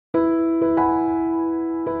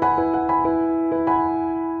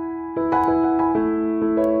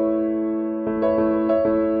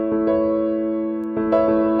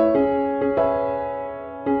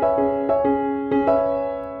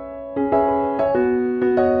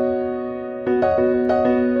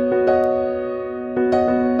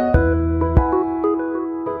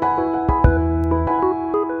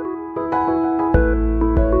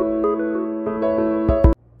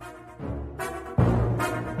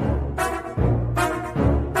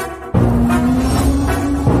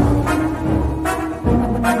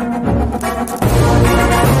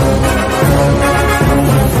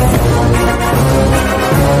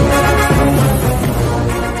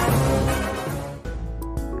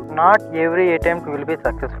Not every attempt will be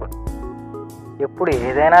successful. ఎప్పుడు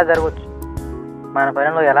ఏదైనా జరగవచ్చు. మన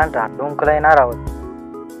పనిలో ఎలాంటి అడ్డంకులైనా రావచ్చు.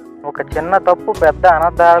 ఒక చిన్న తప్పు పెద్ద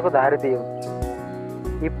అనర్థాలకు దారి తీయవచ్చు.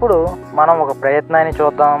 ఇప్పుడు మనం ఒక ప్రయత్నాన్ని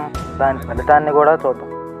చూద్దాం, దాని ఫలితాన్ని కూడా చూద్దాం.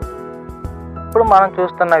 ఇప్పుడు మనం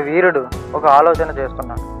చూస్తున్న వీరుడు ఒక ఆలోచన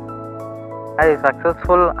చేస్తున్నాడు. అది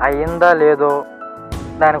సక్సెస్ఫుల్ అయ్యిందా లేదో,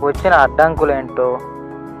 దానికి వచ్చిన అడ్డంకులు ఏంటో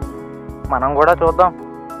మనం కూడా చూద్దాం.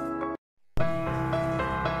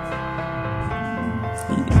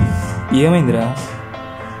 ఏమైందిరా?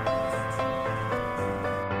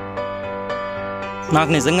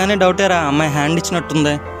 నాకు నిజంగానే డౌటేరా, అమ్మాయి హ్యాండ్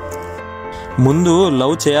ఇచ్చినట్టుంది. ముందు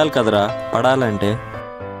లవ్ చేయాలి కదరా పడాలంటే.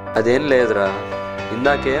 అదేం లేదురా,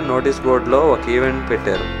 ఇందాకే నోటీస్ బోర్డులో ఒక ఈవెంట్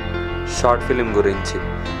పెట్టారు షార్ట్ ఫిలిం గురించి.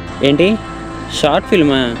 ఏంటి షార్ట్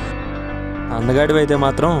ఫిల్మా? అందగాడివి అయితే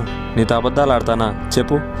మాత్రం నీతో అబద్ధాలు ఆడతానా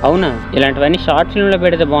చెప్పు. అవునా? ఇలాంటివన్నీ షార్ట్ ఫిల్మ్లో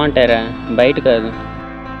పెడితే బాగుంటాయిరా, బయట కాదు.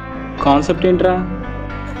 కాన్సెప్ట్ ఏంట్రా?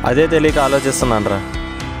 అదే తెలియక ఆలోచిస్తున్నాను రా.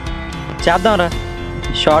 చేద్దాంరా,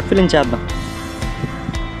 షార్ట్ ఫిలిం చేద్దాం,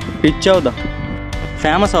 పిచ్ అవుదాం,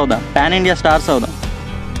 ఫేమస్ అవుదాం, పాన్ ఇండియా స్టార్స్ అవుదాం.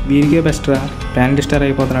 వీరికే బెస్ట్ రా, పాన్ స్టార్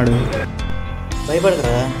అయిపోతున్నాడు.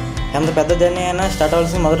 భయపడకరా, ఎంత పెద్ద జర్నీ అయినా స్టార్ట్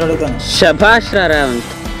అవ్వాల్సింది మొదట అడుగుతాను. శభాష్ రా.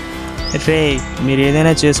 రే మీరు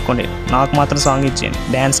ఏదైనా చేసుకోండి, నాకు మాత్రం సాంగ్ ఇచ్చేయండి,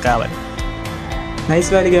 డ్యాన్స్ కావాలి. నైస్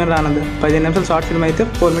వారికి ఏమైనా రానందు. 15 నిమిషాలు షార్ట్ ఫిల్మ్ అయితే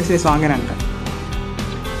 4 minutes నీ సాంగ్ అని అంట.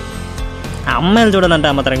 అమ్మాయిలు చూడాలంటే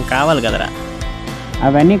మాత్రం కావాలి కదరా.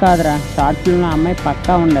 అవన్నీ కాదురా, షార్ట్ ఫిల్మ్లో అమ్మాయి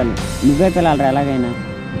పక్కా ఉండాలి. నువ్వే పిల్లలరా ఎలాగైనా.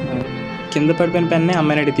 కింద పడిపోయిన పెన్నే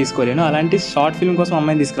అమ్మాయిని అయితే తీసుకోలేను, అలాంటి షార్ట్ ఫిల్మ్ కోసం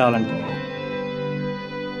అమ్మాయిని తీసుకురావాలంటే.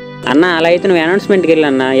 అన్న అలా అయితే నువ్వు అనౌన్స్మెంట్కి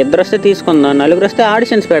వెళ్ళన్నా, 2 వస్తే తీసుకుందాం, 4 వస్తే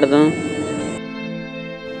ఆడిషన్స్ పెడదాం.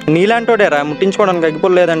 నీలాంటోడేరా, ముట్టించుకోవడానికి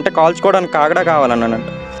అగ్గిపుల్ లేదంటే కాల్చుకోవడానికి కాగడా కావాలన్నానంట.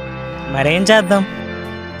 మరేం చేద్దాం?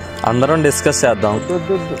 అందరం డిస్కస్ చేద్దాం,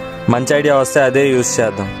 మంచి ఐడియా వస్తే అదే యూజ్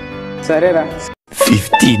చేద్దాం. సరేరా.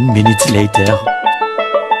 15 minutes later.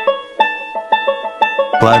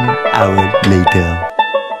 1 hour later.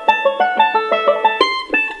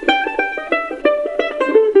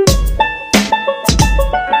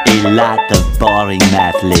 A lot of boring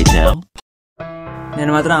math later.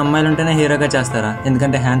 నేను మాత్రం అమ్మాయిలు ఉంటేనే హీరోగా చేస్తారా,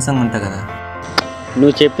 ఎందుకంటే హ్యాండ్సమ్ ఉంటా కదా.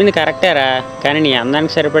 నువ్వు చెప్పింది కరెక్టేరా, కానీ నీ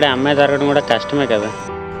అందానికి సరిపడే అమ్మాయి దొరకడం కూడా కష్టమే కదా.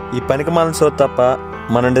 ఈ పనికి మనం సో తప్ప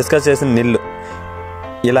మనం డిస్కస్ చేసిన నిల్లు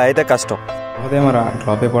ఇలా అయితే కష్టం. అదేమరా,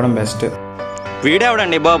 డ్రాప్ అయిపోవడం బెస్ట్.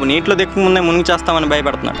 వీడేవడండి బాబు, నీటిలో దిక్కు ముందే మునిగి చేస్తామని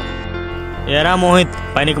భయపడుతున్నాడు. ఏరా మోహిత్,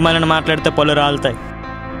 పనికి మాలని మాట్లాడితే పళ్ళు రాలుతాయి.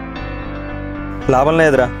 లాభం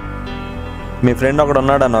లేదురా. మీ ఫ్రెండ్ ఒకడు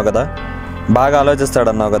ఉన్నాడు అన్నావు కదా, బాగా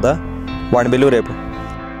ఆలోచిస్తాడు అన్నావు కదా, వాడిని బిలువు రేపు.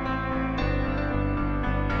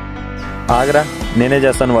 ఆగరా, నేనే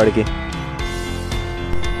చేస్తాను వాడికి.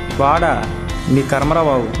 వాడా? నీ కర్మరా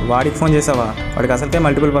బాబు, వాడికి ఫోన్ చేసావా? వాడికి అసలుకే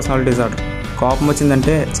మల్టిపుల్ పర్సనాలిటీ డిసార్డర్. కోపం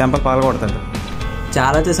వచ్చిందంటే చెంపలు పాల్గొడతాడు.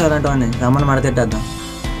 చాలా చేసేవారంటే రమ్మని మడతెట్టేద్దాం.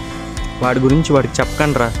 వాడి గురించి వాడికి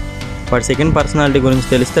చెప్పకండి రా, వాడి సెకండ్ పర్సనాలిటీ గురించి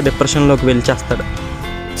తెలిస్తే డిప్రెషన్లోకి వెళ్ళి చేస్తాడు.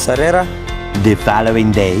 సరేరా. The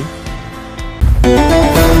following day.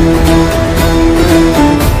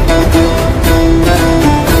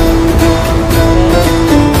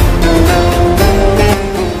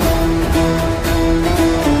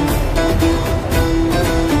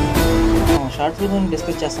 Short film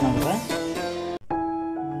discuss చేస్తున్నాం కదా,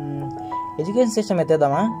 education system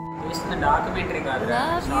ఎత్తేద్దామా?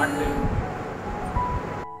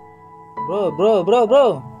 Bro bro bro bro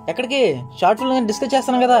ఎక్కడికి? షార్ట్ ఫిల్మ్ డిస్కస్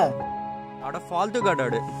చేస్తున్నాం కదా. ఆడ ఫాల్తూ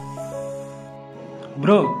గడాడు.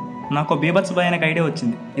 బ్రో, నాకు బీభత్స్ బాయ్ అనే ఐడియా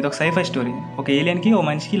వచ్చింది. ఇది ఒక సైఫై స్టోరీ. ఒక ఏలియన్కి ఓ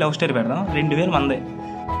మనిషికి లవ్ స్టోరీ పెడదాం. 2000 మందే.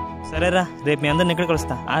 సరేరా, రేపు మీ అందరిని ఇక్కడ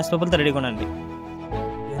కలుస్తా. ఆస్పత్రులతో రెడీగా ఉండండి.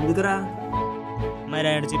 ఎందుకురా? మరి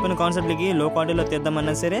ఆయన చెప్పిన కాన్సెప్ట్లకి లో క్వాలిటీలో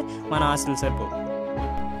తెద్దామన్నా సరే మన ఆస్తులు సరిపో.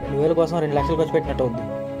 2000 కోసం 2 లక్షలు ఖర్చు పెట్టినట్టు అవుద్ది.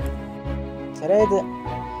 సరే అయితే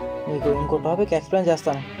మీకు ఇంకో టాపిక్ ఎక్స్ప్లెయిన్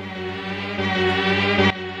చేస్తాను.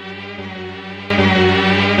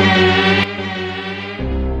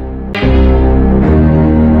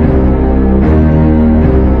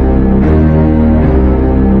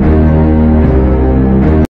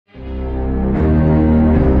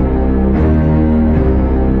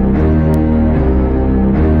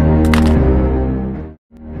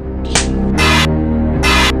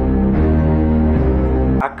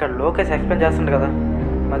 అక్కడ లోకేష్ ఎక్స్ప్లెయిన్ చేస్తుండే కదా,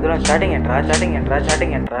 మధ్యలో చాటింగ్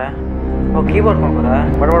ఏంట్రా. ఓ కీబోర్డ్ కొనుకోరా,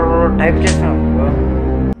 బడబడ టైప్ చేస్తున్నావు.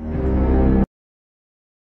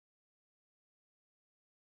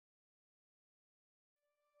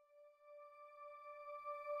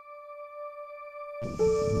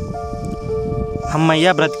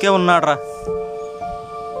 అమ్మయ్యా, బ్రతికే ఉన్నాడ్రా.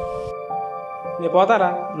 నేను పోతారా,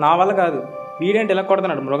 నా వల్ల కాదు. వీడేంటి ఇలా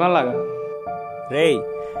కొడుతున్నాడు మృగంలాగా. రేయ్,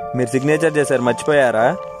 మీరు సిగ్నేచర్ చేశారు, మర్చిపోయారా?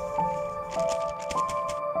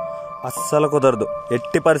 అస్సలు కుదరదు.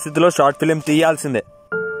 ఎట్టి పరిస్థితుల్లో షార్ట్ ఫిలిం తీయాల్సిందే.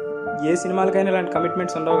 ఏ సినిమాలకైనా ఇలాంటి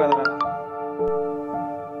కమిట్మెంట్స్ ఉండవు కదరా.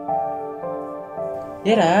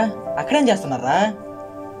 ఏరా అక్కడేం చేస్తున్నారా?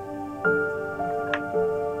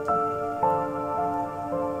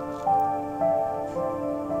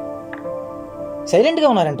 సైలెంట్గా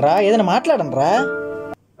ఉన్నారంట్రా, ఏదైనా మాట్లాడండిరా.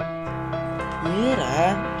 ఏరా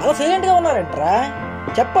అలా సైలెంట్గా ఉన్నారంట్రా,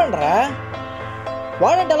 చెప్పండి రా.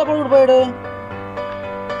 వాడంటే అలా పడుకుడిపోయాడు.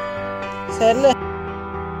 సర్లే,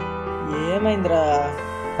 ఏమైందిరా?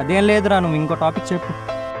 అదేం లేదురా, నువ్వు ఇంకో టాపిక్ చెప్పు.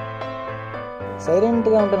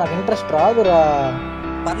 సైలెంట్గా ఉంటే నాకు ఇంట్రెస్ట్ రాదురా.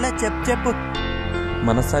 పర్లేదు, చెప్పు.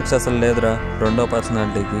 మనస్సాక్షి అసలు లేదురా రెండో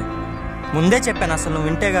పర్సనాలిటీకి. ముందే చెప్పాను, అసలు నువ్వు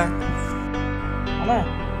వింటేగా. అన్నా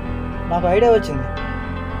నాకు ఐడియా వచ్చింది.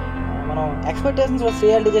 మనం ఎక్స్పెక్టేషన్స్ వస్తే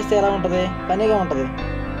రియాలిటీ చేస్తే ఎలా ఉంటుంది? ఫనీగా ఉంటుంది.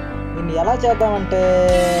 దీన్ని ఎలా చేద్దామంటే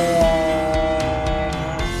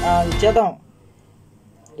చేద్దాం.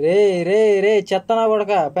 రే రే రే చెత్తనా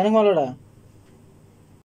కొడక పనిమలుడా.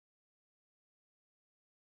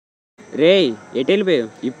 రేయ్ ఎటు వెళ్ళిపోయావు?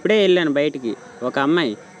 ఇప్పుడే వెళ్ళాను బయటికి. ఒక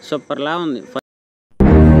అమ్మాయి సూపర్లా ఉంది.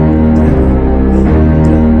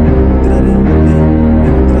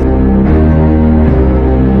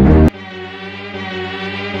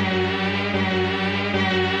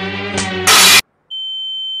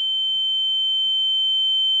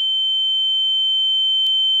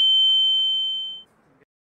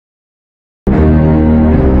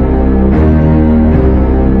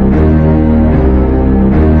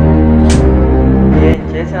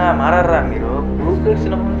 మారరా మీరు? గ్రూప్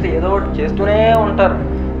తెలిసినప్పుడు ఏదో ఒకటి చేస్తూనే ఉంటారు.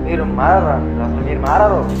 మీరు మారరా? అసలు మీరు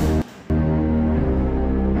మారరు.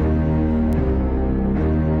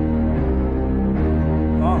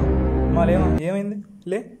 ఏమైంది?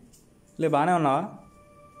 లే బాగానే ఉన్నావా?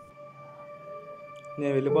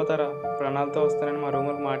 నేను వెళ్ళిపోతారా, ప్రణాళితో వస్తానని మా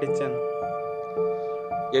రూములకు మాట ఇచ్చాను.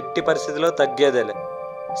 ఎట్టి పరిస్థితిలో తగ్గేదేలే.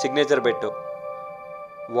 సిగ్నేచర్ పెట్టు.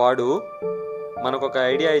 వాడు మనకు ఒక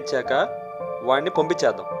ఐడియా ఇచ్చాక వాడిని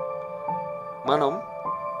పంపించేద్దాం. మనం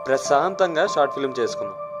ప్రశాంతంగా షార్ట్ ఫిల్మ్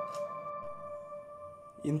చేసుకుందాం.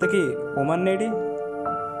 ఇంతకీ ఉమన్ నేడి?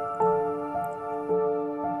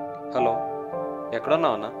 హలో,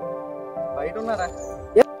 ఎక్కడున్నావు అన్నా? బయట ఉన్నారా?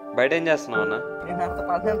 బయట ఏం చేస్తున్నావు అన్నా? నేను అంత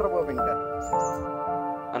పర్సెంట్ బాబు. ఇంకా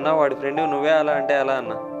అన్న వాడి ఫ్రెండ్ నువ్వే అలా అంటే ఎలా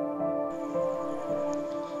అన్నా?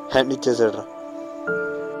 హ్యాండ్ ఇచ్చేసాడు రా.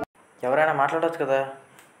 ఎవరైనా మాట్లాడవచ్చు కదా.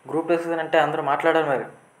 గ్రూప్ డిస్కషన్ అంటే అందరూ మాట్లాడాలి. మరి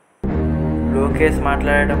లోకేష్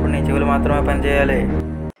మాట్లాడేటప్పుడు నీ చెవులు మాత్రమే పనిచేయాలి.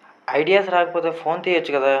 ఐడియాస్ రాకపోతే ఫోన్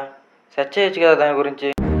తీయచ్చు కదా, సెర్చ్ చేయొచ్చు కదా దాని గురించి.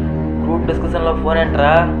 గ్రూప్ డిస్కషన్లో ఫోన్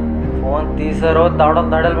ఏంట్రా? ఫోన్ తీసారో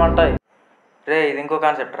దడలు ఉంటాయి. రే ఇది ఇంకో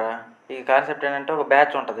కాన్సెప్ట్ రా. ఈ కాన్సెప్ట్ ఏంటంటే ఒక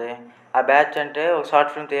బ్యాచ్ ఉంటుంది. ఆ బ్యాచ్ అంటే ఒక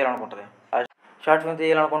షార్ట్ ఫిల్మ్ తీయాలనుకుంటుంది. ఆ షార్ట్ ఫిల్మ్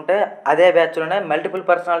తీయాలనుకుంటే అదే బ్యాచ్లోనే మల్టిపుల్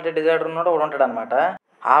పర్సనాలిటీ డిజార్డర్ ఉన్నోడు ఒకడు ఉంటాడు అనమాట.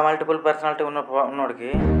 ఆ మల్టిపుల్ పర్సనాలిటీ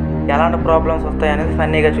ఉన్నోడికి ఎలాంటి ప్రాబ్లమ్స్ వస్తాయనేది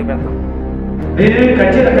ఫన్నీగా చూపిస్తాం.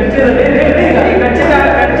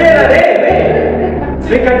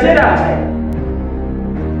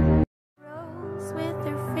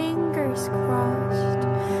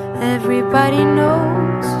 Everybody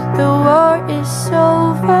knows the war is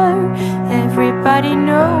over. Everybody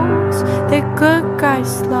knows the good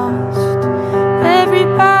guys lost.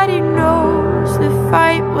 Everybody knows the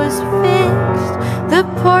fight was fixed. The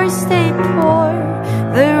poor stay poor,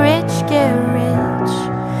 the rich get rich.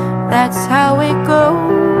 That's how it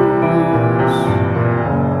goes.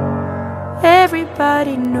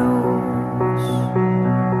 Everybody knows.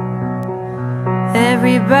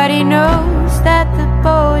 Everybody knows that the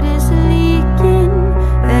boat is leaking.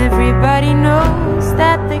 Everybody knows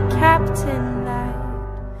that the captain lied.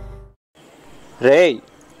 రేయ్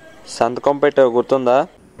సంతకం పెట్టావు గుర్తుందా?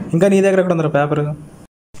 ఇంకా నీ దగ్గర ఎక్కడ ఉందా paper?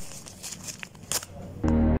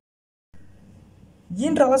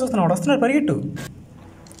 ఏంటి అలా చూస్తున్నాడు? వస్తున్నాడు, పరిగెట్టు.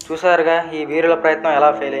 చూసారుగా ఈ వీరుల ప్రయత్నం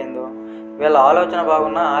ఎలా ఫెయిల్ అయిందో. వీళ్ళ ఆలోచన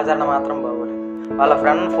బాగున్నా ఆచరణ మాత్రం బాగోలేదు. వాళ్ళ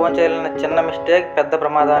ఫ్రెండ్ ఫోన్ చేయాలన్న చిన్న మిస్టేక్ పెద్ద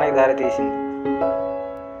ప్రమాదానికి దారితీసింది.